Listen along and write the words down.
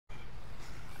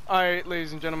Alright,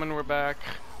 ladies and gentlemen, we're back.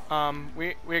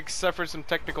 We suffered some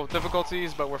technical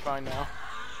difficulties, but we're fine now.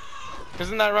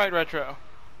 Isn't that right, Retro?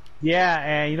 Yeah,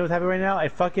 and you know what's happening right now? A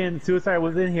fucking suicide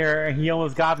was in here and he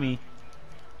almost got me.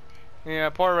 Yeah,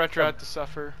 poor Retro had to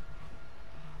suffer.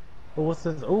 Oh, what's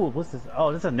this? Oh, what's this?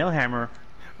 Oh, this is a nail hammer.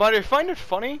 But I find it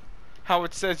funny how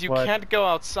it says you What? can't go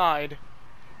outside,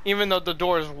 even though the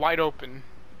door is wide open.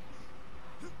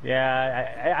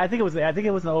 Yeah, I think it was. I think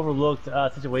it was an overlooked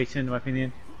situation, in my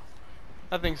opinion.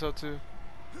 I think so too.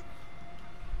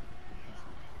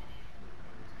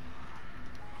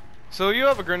 So you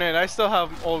have a grenade. I still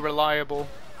have old reliable.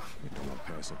 You cannot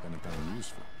pass up anything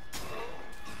useful.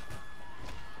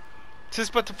 Tis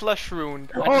but a flesh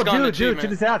wound. I Oh, just got an dude, check achievement.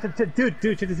 this out.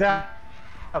 Dude, check this out.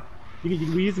 We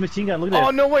use the machine gun. Look at this.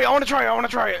 Oh no! Wait, I want to try it. I want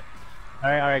to try it. All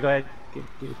right, go ahead.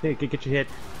 Get your hit.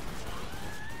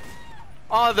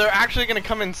 Oh, they're actually gonna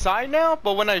come inside now.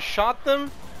 But when I shot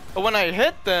them, or when I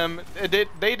hit them,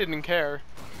 they didn't care.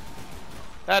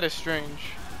 That is strange.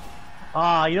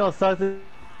 Ah, you know what sucks?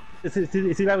 It's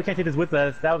too bad we can't take this with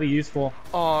us. That would be useful.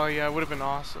 Oh yeah, it would have been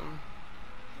awesome.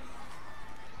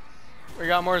 We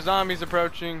got more zombies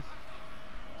approaching.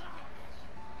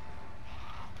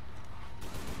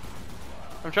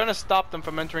 I'm trying to stop them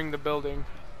from entering the building.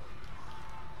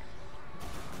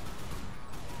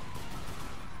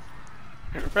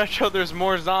 Retro, there's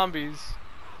more zombies.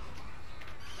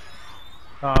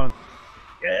 Yeah,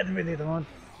 that's really the one.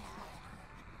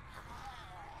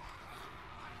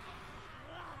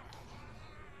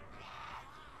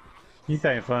 He's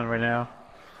having fun right now.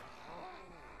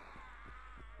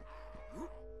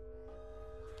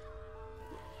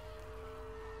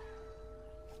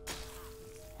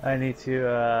 I need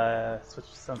to switch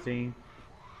to something.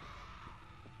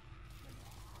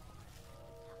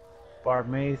 Barb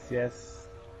mace, yes.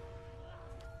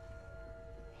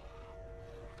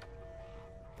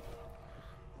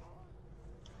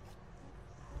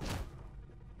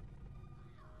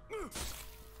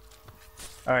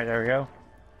 Alright, there we go.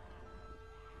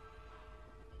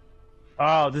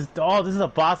 Oh, this is a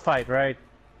boss fight, right?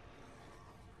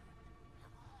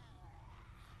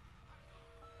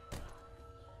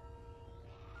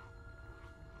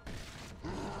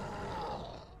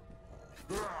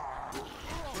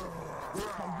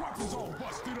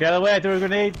 Get out of the way, I threw a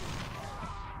grenade.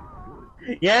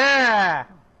 Yeah!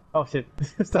 Oh shit.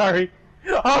 Sorry.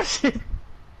 Oh shit.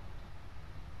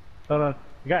 Hold on.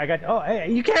 I got oh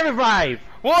hey, you can't revive!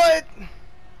 What? You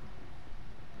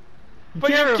But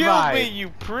you can't killed revive. me, you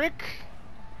prick!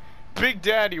 Big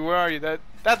Daddy, where are you?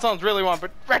 That sounds really wrong,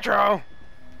 but Retro!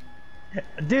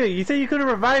 Dude, you said you couldn't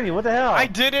revive me, what the hell? I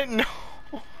didn't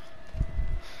know!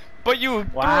 But you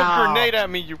threw a Wow. grenade at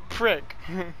me, you prick!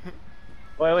 Wait,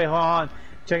 hold on.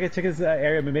 Check his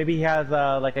area. Maybe he has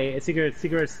like a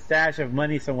secret stash of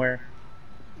money somewhere.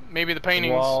 Maybe the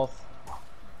paintings. Walls.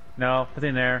 No,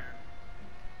 nothing there.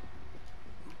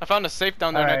 I found a safe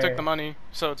down there and I took Alright. the money,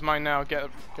 so it's mine now.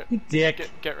 You dick.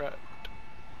 Get rid.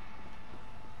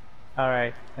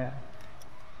 Alright. Yeah.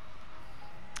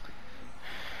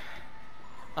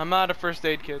 I'm out of first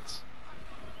aid kits.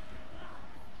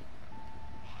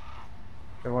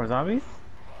 There more zombies?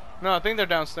 No, I think they're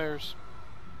downstairs.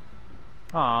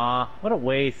 Aw, what a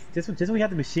waste. Just when we have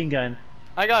the machine gun.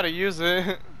 I gotta use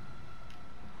it.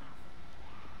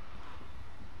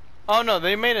 Oh no,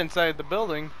 they made it inside the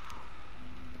building.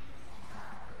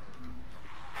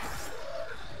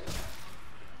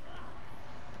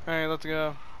 Alright, let's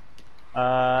go.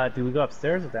 Do we go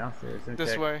upstairs or downstairs? Let me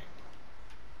This check. way.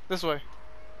 This way.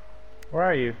 Where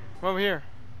are you? I'm over here.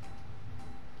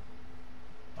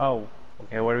 Oh,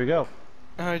 okay, where do we go?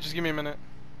 Just give me a minute.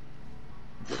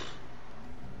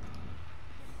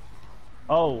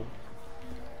 Oh,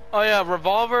 Oh yeah,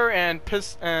 revolver and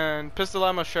pistol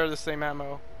ammo share the same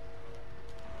ammo.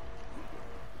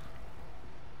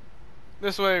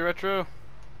 This way, Retro.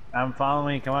 I'm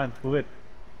following. Come on, move it.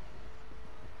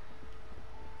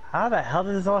 How the hell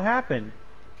did this all happen?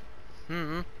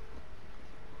 And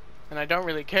I don't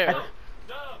really care.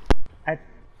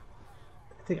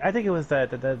 I think it was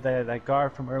that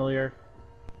guard from earlier.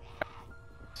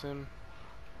 Sim.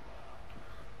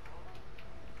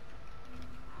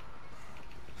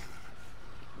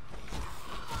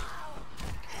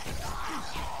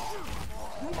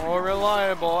 More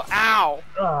reliable. Ow!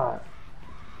 Ugh.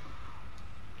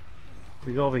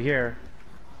 We go over here.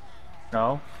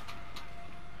 No.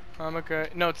 I'm okay.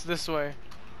 No, it's this way.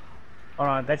 Hold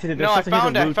on. That's it. No, I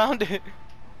found it. I found it.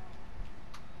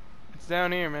 It's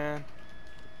down here, man.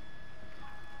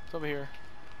 It's over here.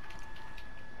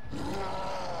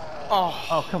 Oh.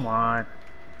 Oh, come on.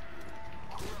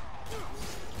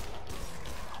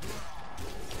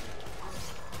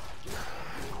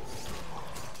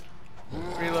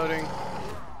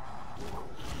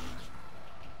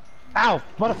 Ow!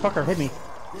 Motherfucker hit me.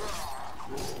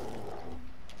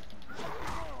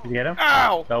 Did you get him?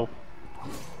 Ow! No.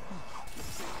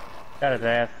 Got his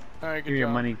ass. Alright, Give good your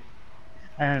job. money.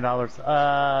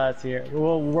 $900. Let's see here.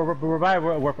 Well, we're by a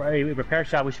repair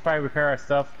shop. We should probably repair our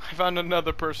stuff. I found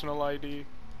another personal ID.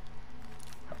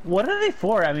 What are they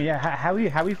for? I mean, have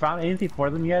we found anything for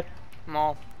them yet?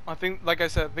 No, I think, like I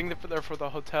said, I think they're for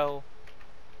the hotel.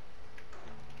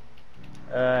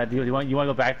 Do you want to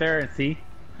go back there and see?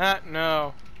 Huh?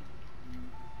 No.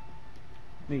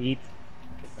 Let me eat.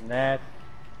 Get some that.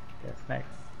 Get a snack.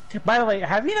 By the way,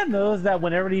 have you not noticed that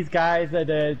whenever these guys,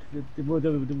 whenever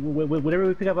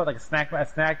we pick up like a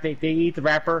snack, they eat the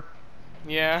wrapper.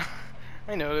 Yeah,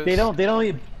 I noticed. They don't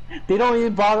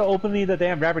even bother opening the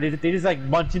damn wrapper. They just like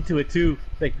munch into it too.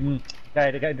 Like,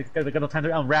 they got no time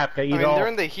to unwrap. They eat I it mean, all. they're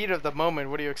in the heat of the moment.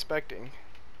 What are you expecting?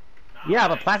 Yeah,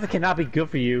 but plastic cannot be good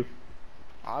for you.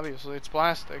 Obviously, it's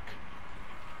plastic.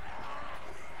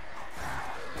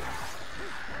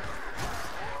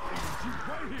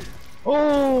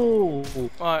 Oh!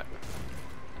 What?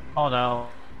 Oh no!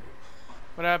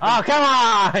 What happened? Oh come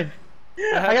on!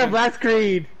 I got happened? black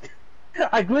screen.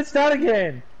 I glitched out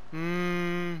again.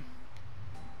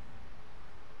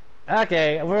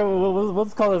 Okay, we'll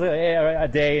just call this a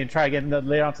day and try again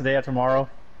later on today or tomorrow.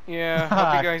 Yeah,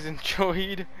 hope you guys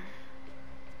enjoyed.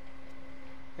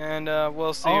 And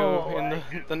we'll see you in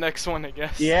the next one, I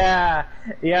guess. Yeah,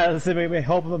 let's see, maybe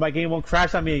hope that my game won't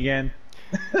crash on me again.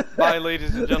 Bye,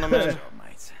 ladies and gentlemen. Good job,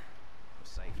 mates. We're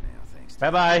safe now, thanks to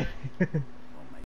Bye bye.